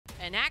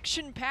An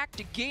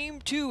action-packed Game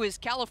 2 as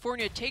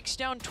California takes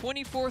down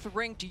 24th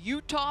ranked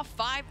Utah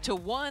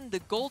 5-1. The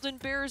Golden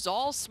Bears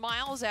all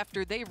smiles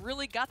after they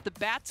really got the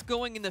bats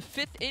going in the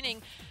 5th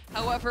inning.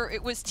 However,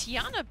 it was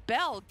Tianna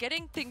Bell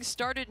getting things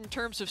started in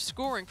terms of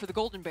scoring for the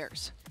Golden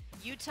Bears.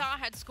 Utah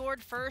had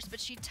scored first, but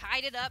she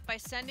tied it up by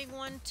sending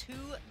one to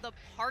the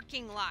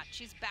parking lot.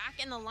 She's back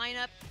in the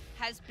lineup,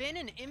 has been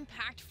an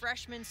impact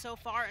freshman so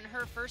far in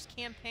her first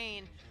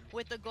campaign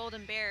with the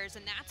Golden Bears,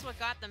 and that's what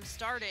got them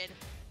started.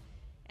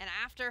 And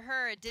after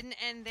her, it didn't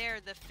end there.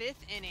 The 5th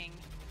inning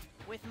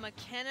with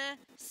Makena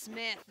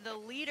Smith, the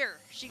leader.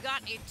 She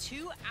got a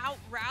 2-out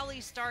rally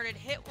started,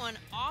 hit one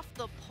off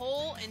the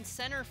pole in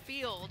center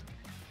field.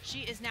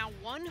 She is now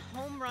 1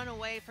 home run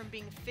away from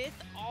being 5th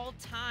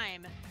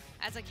all-time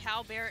as a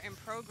Cal Bear in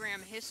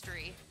program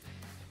history.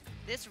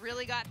 This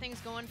really got things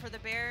going for the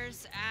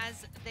Bears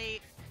as they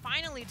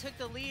finally took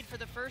the lead for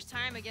the first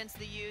time against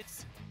the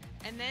Utes.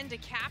 And then to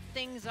cap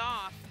things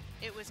off,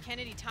 it was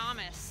Kennedy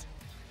Thomas.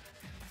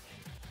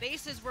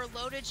 Bases were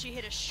loaded. She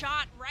hit a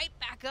shot right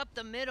back up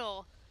the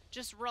middle.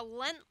 Just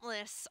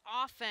relentless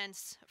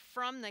offense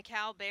from the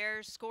Cal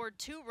Bears. Scored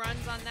 2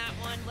 runs on that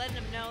one, letting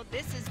them know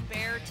this is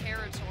Bear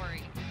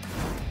territory.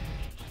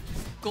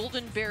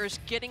 Golden Bears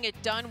getting it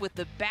done with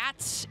the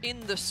bats in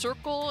the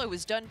circle. It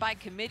was done by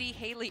committee.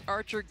 Haley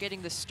Archer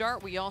getting the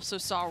start. We also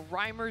saw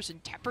Reimers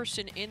and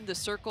Tepperson in the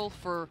circle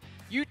for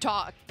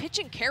Utah.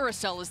 Pitching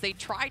carousel as they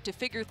tried to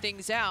figure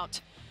things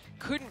out.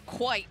 Couldn't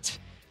quite.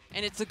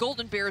 And it's the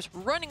Golden Bears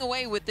running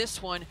away with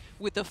this one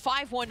with the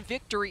 5-1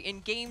 victory in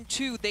Game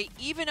 2. They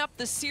even up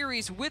the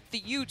series with the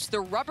Utes.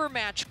 The rubber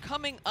match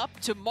coming up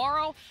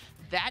tomorrow.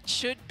 That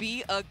should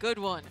be a good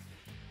one.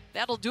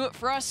 That'll do it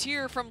for us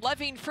here from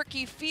Levine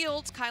Fricke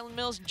Fields. Kylan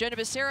Mills and Jenna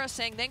Becerra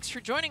saying thanks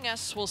for joining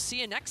us. We'll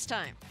see you next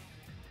time.